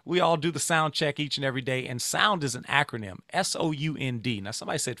does it. We all do the sound check each and every day. And sound is an acronym, SOUND. Now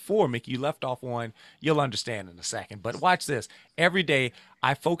somebody said four, Mickey, you left off one. You'll understand in a second. But watch this. Every day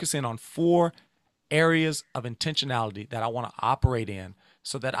I focus in on four areas of intentionality that I want to operate in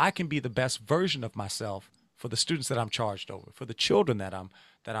so that I can be the best version of myself for the students that I'm charged over, for the children that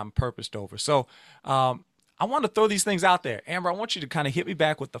I'm purposed over. So I want to throw these things out there. Amber, I want you to kind of hit me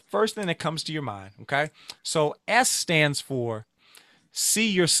back with the first thing that comes to your mind, okay? So S stands for see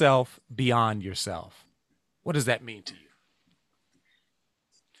yourself beyond yourself. What does that mean to you?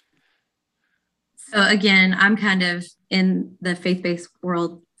 So again, I'm kind of in the faith-based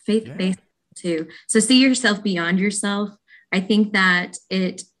world, Yeah. faith-based too. So see yourself beyond yourself. I think that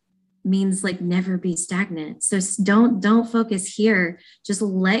it means like never be stagnant. So don't focus here. Just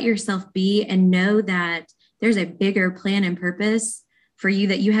let yourself be and know that there's a bigger plan and purpose for you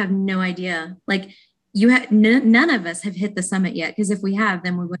that you have no idea. Like none of us have hit the summit yet, because if we have,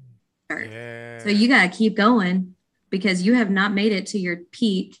 then we would start. So Yeah. you got to keep going because you have not made it to your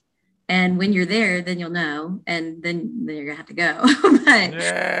peak. And when you're there, then you'll know, and then you're gonna have to go. But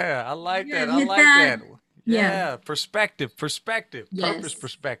Yeah, I like you that. gotta I hit like that. that. Yeah. Yeah, perspective, purpose, Yes.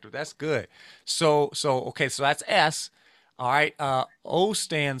 perspective. That's good. So okay, so that's S. All right. O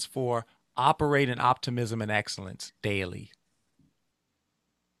stands for operate in optimism and excellence daily.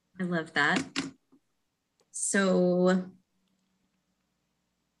 I love that. So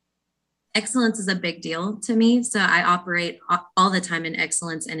excellence is a big deal to me. So I operate all the time in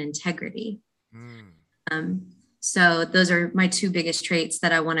excellence and integrity. Mm. Um, so those are my two biggest traits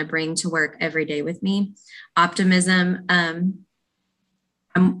that I want to bring to work every day with me. Optimism. I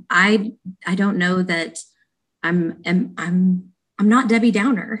don't know that I'm I'm not Debbie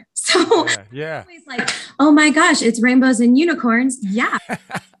Downer. So Yeah. always like, oh my gosh, it's rainbows and unicorns. Yeah.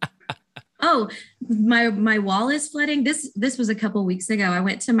 Oh, my wall is flooding. This was a couple weeks ago. I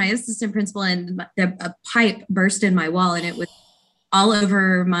went to my assistant principal and a pipe burst in my wall and it was all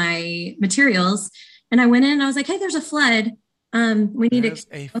over my materials. And I went in and I was like, hey, there's a flood. We need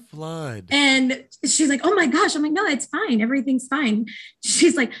a flood. And she's like, oh my gosh. I'm like, no, it's fine. Everything's fine.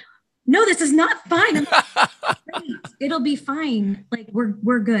 She's like, no, this is not fine. I'm like, it'll be fine. Like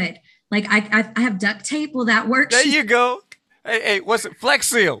we're good. Like I have duct tape. Will that work? There you go. Hey, what's it? Flex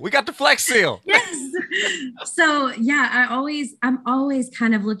Seal. We got the Flex Seal. Yes. So yeah, I'm always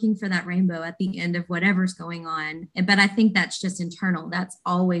kind of looking for that rainbow at the end of whatever's going on. But I think that's just internal. That's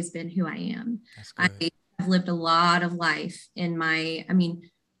always been who I am. I've lived a lot of life in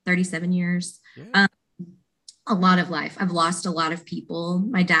 37 years. Yeah. A lot of life. I've lost a lot of people.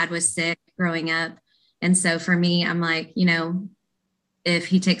 My dad was sick growing up. And so for me, I'm like, if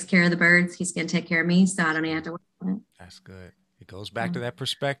he takes care of the birds, he's going to take care of me. So I don't even have to work on it. That's good. It goes back to that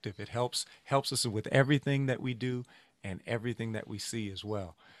perspective. It helps us with everything that we do and everything that we see as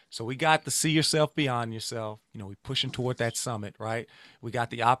well. So we got the see yourself beyond yourself. We're pushing toward that summit, right? We got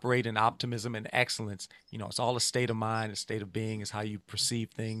the operate in optimism and excellence. It's all a state of mind, a state of being, is how you perceive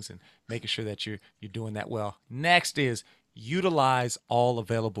things and making sure that you're doing that well. Next is utilize all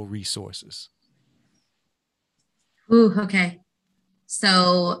available resources. Ooh, okay.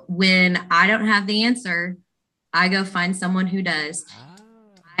 So when I don't have the answer, I go find someone who does.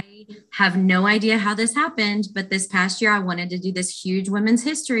 I have no idea how this happened, but this past year I wanted to do this huge Women's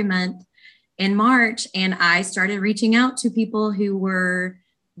History Month in March, and I started reaching out to people who were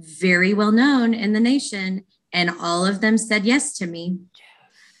very well known in the nation, and all of them said yes to me.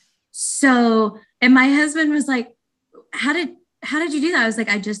 Yes. So, and my husband was like, how did you do that? I was like,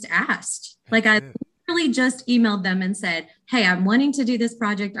 I just asked. Like I literally just emailed them and said, hey, I'm wanting to do this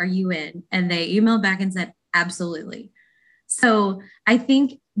project. Are you in? And they emailed back and said, absolutely. So I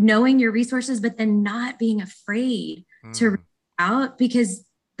think knowing your resources, but then not being afraid to reach out, because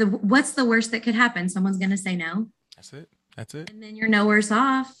what's the worst that could happen? Someone's going to say no. That's it. And then you're no worse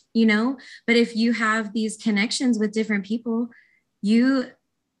off, but if you have these connections with different people, you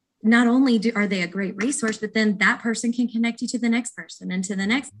not only are they a great resource, but then that person can connect you to the next person and to the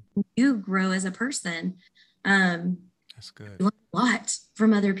next. You grow as a person. That's good. You learn a lot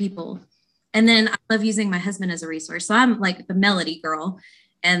from other people. And then I love using my husband as a resource. So I'm like the melody girl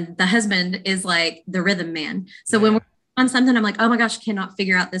and the husband is like the rhythm man. So when we're on something, I'm like, oh my gosh, cannot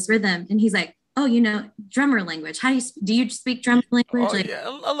figure out this rhythm. And he's like, oh, drummer language. Do you speak drummer language? Oh, yeah,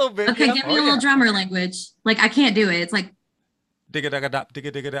 a little bit. Okay, give me a little drummer language. Like I can't do it. It's like digga-digga-dop,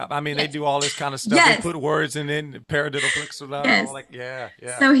 digga-digga-dop. I mean, they do all this kind of stuff. Yes. They put words in paradiddle flicks around. Yes. Like, yeah.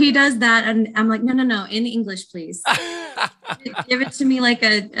 So he does that, and I'm like, no, in English, please. Give it to me like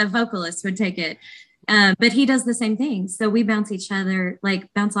a vocalist would take it. But he does the same thing. So we bounce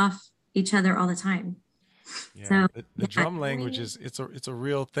off each other all the time. Yeah, so the drum language it's a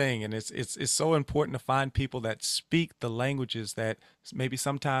real thing, and it's so important to find people that speak the languages that maybe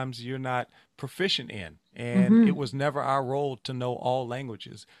sometimes you're not proficient in. And it was never our role to know all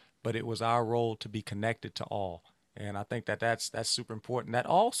languages, but it was our role to be connected to all. And I think that's super important. That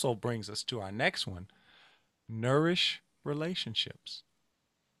also brings us to our next one: nourish relationships.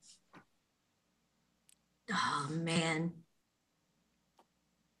 Oh man.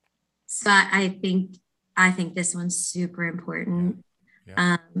 So I think this one's super important.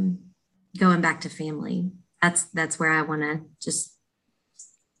 Yeah. Going back to family, that's where I want to just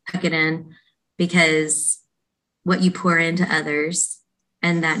tuck it in, because what you pour into others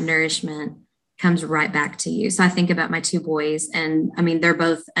and that nourishment comes right back to you. So I think about my two boys, and I mean, they're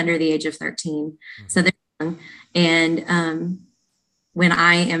both under the age of 13. So they're young. And when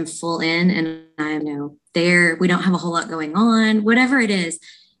I am full in and I know we don't have a whole lot going on, whatever it is,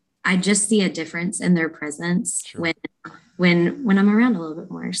 I just see a difference in their presence. Sure. when I'm around a little bit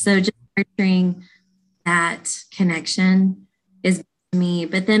more. So just nurturing that connection is me.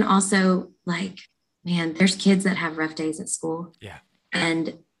 But then also, like, man, there's kids that have rough days at school. Yeah.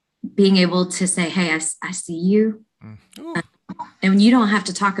 And being able to say, hey, I see you. And you don't have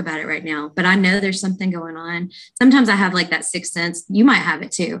to talk about it right now, but I know there's something going on. Sometimes I have like that sixth sense. You might have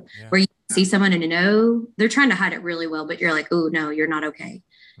it too, where you see someone and you know they're trying to hide it really well, but you're like, oh no, you're not okay.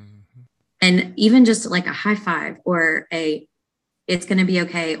 And even just like a high five or it's going to be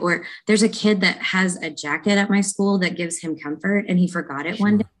okay. Or there's a kid that has a jacket at my school that gives him comfort, and he forgot it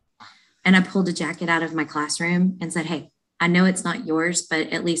one day. And I pulled a jacket out of my classroom and said, hey, I know it's not yours, but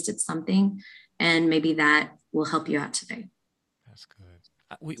at least it's something. And maybe that will help you out today. That's good.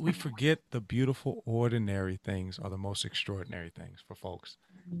 we forget the beautiful, ordinary things are the most extraordinary things for folks,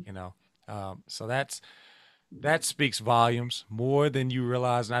 you know. So that speaks volumes more than you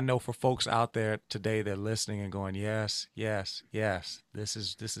realize. And I know for folks out there today, they're listening and going, yes, yes, yes. This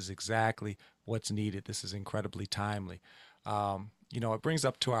is exactly what's needed. This is incredibly timely. It brings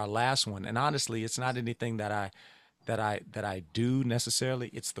up to our last one. And honestly, it's not anything that I do necessarily.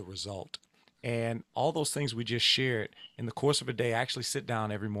 It's the result. And all those things we just shared in the course of a day, I actually sit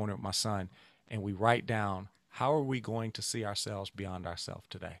down every morning with my son and we write down how are we going to see ourselves beyond ourselves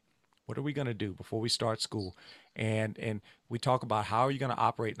today? What are we going to do before we start school? And we talk about how are you going to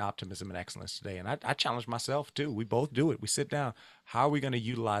operate in optimism and excellence today? And I challenge myself too. We both do it. We sit down. How are we going to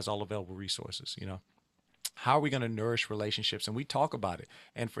utilize all available resources? How are we going to nourish relationships? And we talk about it.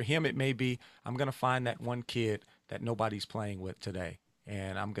 And for him, it may be I'm going to find that one kid that nobody's playing with today,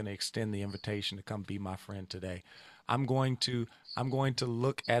 and I'm going to extend the invitation to come be my friend today. I'm going to I'm going to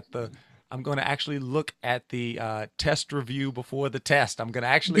look at the I'm going to actually look at the test review before the test. I'm going to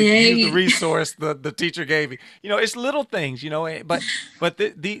actually use the Dang. resource the teacher gave me. It's little things, but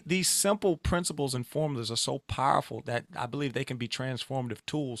these simple principles and formulas are so powerful that I believe they can be transformative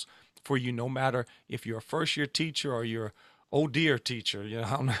tools for you, no matter if you're a first year teacher or you're oh dear teacher, I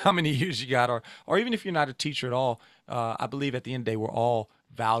don't know how many years you got, or even if you're not a teacher at all. I believe at the end of the day, we're all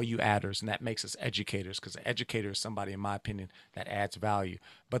value adders, and that makes us educators, because an educator is somebody, in my opinion, that adds value.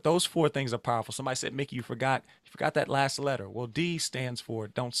 But those four things are powerful. Somebody said, Mickey, you forgot that last letter. Well, D stands for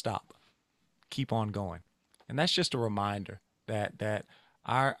don't stop, keep on going. And that's just a reminder that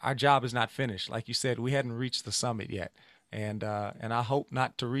our job is not finished. Like you said, we hadn't reached the summit yet. And I hope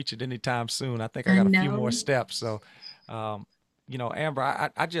not to reach it anytime soon. I think I I got a few more know. steps. So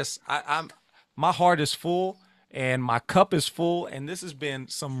Amber, I'm my heart is full and my cup is full, and this has been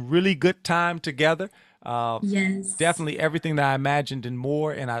some really good time together. Uh, Yes. Definitely everything that I imagined and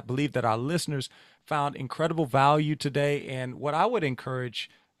more, and I believe that our listeners found incredible value today. And what I would encourage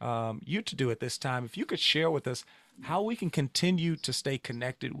you to do at this time, if you could share with us how we can continue to stay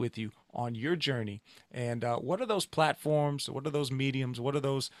connected with you on your journey, and what are those platforms? What are those mediums? What are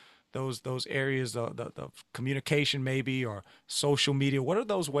those areas, the communication maybe, or social media? What are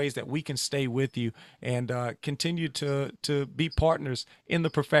those ways that we can stay with you and continue to be partners in the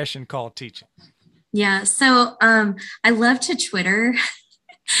profession called teaching? Yeah. So I love to Twitter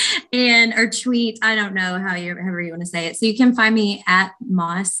and or tweet. I don't know however you want to say it. So you can find me at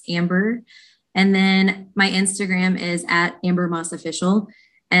Moss Amber. And then my Instagram is at Amber Moss Official.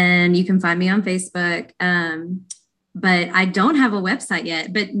 And you can find me on Facebook. But I don't have a website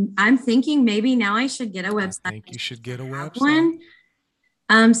yet. But I'm thinking maybe now I should get a I website. think you should get a I have website.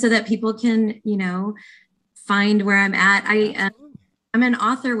 one, so that people can, find where I'm at. Absolutely. I'm an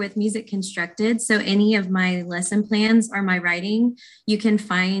author with Music Constructed. So any of my lesson plans or my writing, you can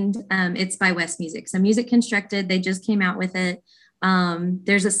find, it's by West Music. So Music Constructed, they just came out with it.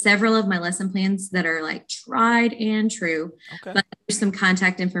 There's several of my lesson plans that are like tried and true, Okay. but there's some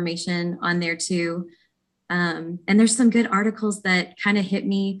contact information on there too. And there's some good articles that kind of hit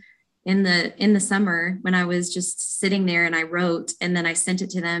me in the summer when I was just sitting there and I wrote and then I sent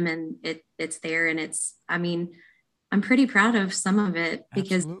it to them and it's there and I mean, I'm pretty proud of some of it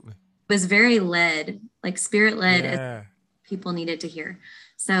because it Absolutely. was very led, like spirit led, as Yeah. people needed to hear.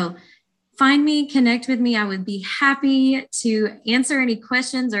 So find me, connect with me. I would be happy to answer any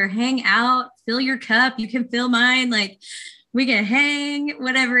questions or hang out, fill your cup. You can fill mine. Like we can hang,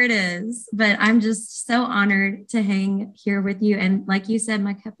 whatever it is. But I'm just so honored to hang here with you. And like you said,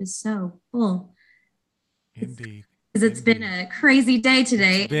 my cup is so full. It's Indeed. because it's been Indeed. a crazy day It's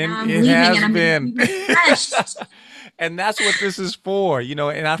today. And been, now I'm it leaving has and I'm going to been. be refreshed. And that's what this is for, and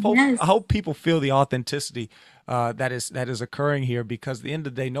I Yes. hope people feel the authenticity that is occurring here, because at the end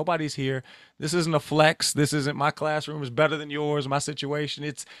of the day, nobody's here. This isn't a flex. This isn't my classroom is better than yours, my situation.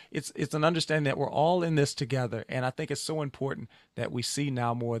 It's an understanding that we're all in this together. And I think it's so important that we see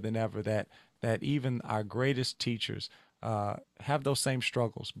now more than ever that even our greatest teachers have those same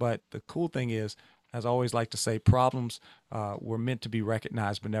struggles. But the cool thing is, as I always like to say, problems were meant to be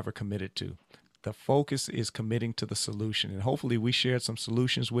recognized but never committed to. The focus is committing to the solution. And hopefully, we shared some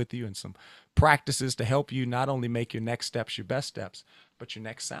solutions with you and some practices to help you not only make your next steps your best steps, but your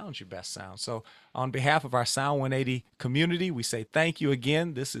next sounds your best sound. So, on behalf of our Sound 180 community, we say thank you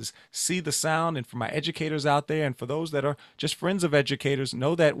again. This is See the Sound. And for my educators out there, and for those that are just friends of educators,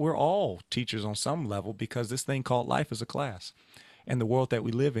 know that we're all teachers on some level, because this thing called life is a class. And the world that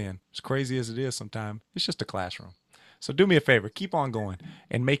we live in, as crazy as it is sometimes, it's just a classroom. So do me a favor, keep on going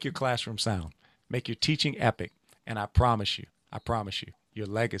and make your classroom sound. Make your teaching epic. And I promise you, your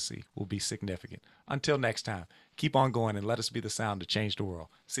legacy will be significant. Until next time, keep on going and let us be the sound to change the world.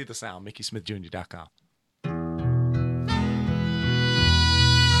 See the sound, MickeySmithJr.com.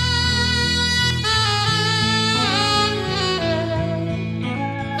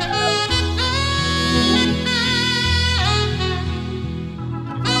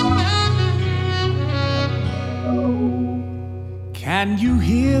 Can you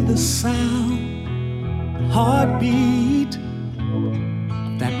hear the sound, heartbeat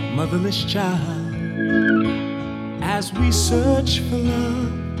of that motherless child? As we search for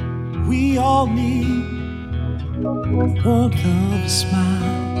love, we all need the warmth of a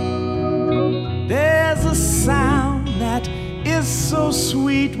smile. There's a sound that is so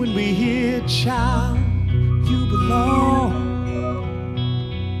sweet when we hear, child, you belong.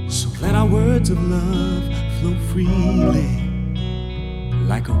 So let our words of love flow freely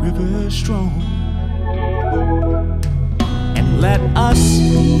like a river strong, and let us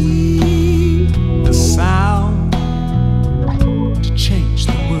be the sound to change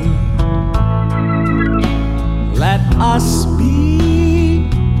the world. Let us be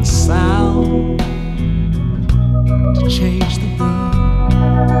the sound to change the world.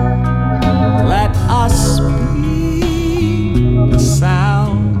 Let us be the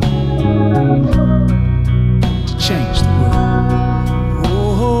sound to change the world.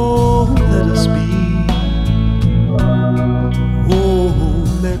 Oh, let us be. Oh,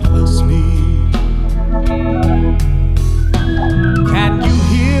 let us be. Can you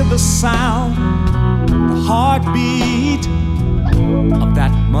hear the sound, the heartbeat of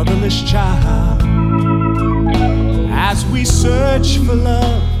that motherless child? As we search for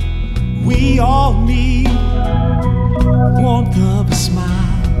love, we all need the warmth of a smile.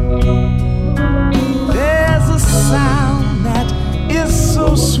 There's a sound that is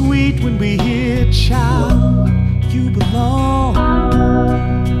so sweet when we hear, child, you belong.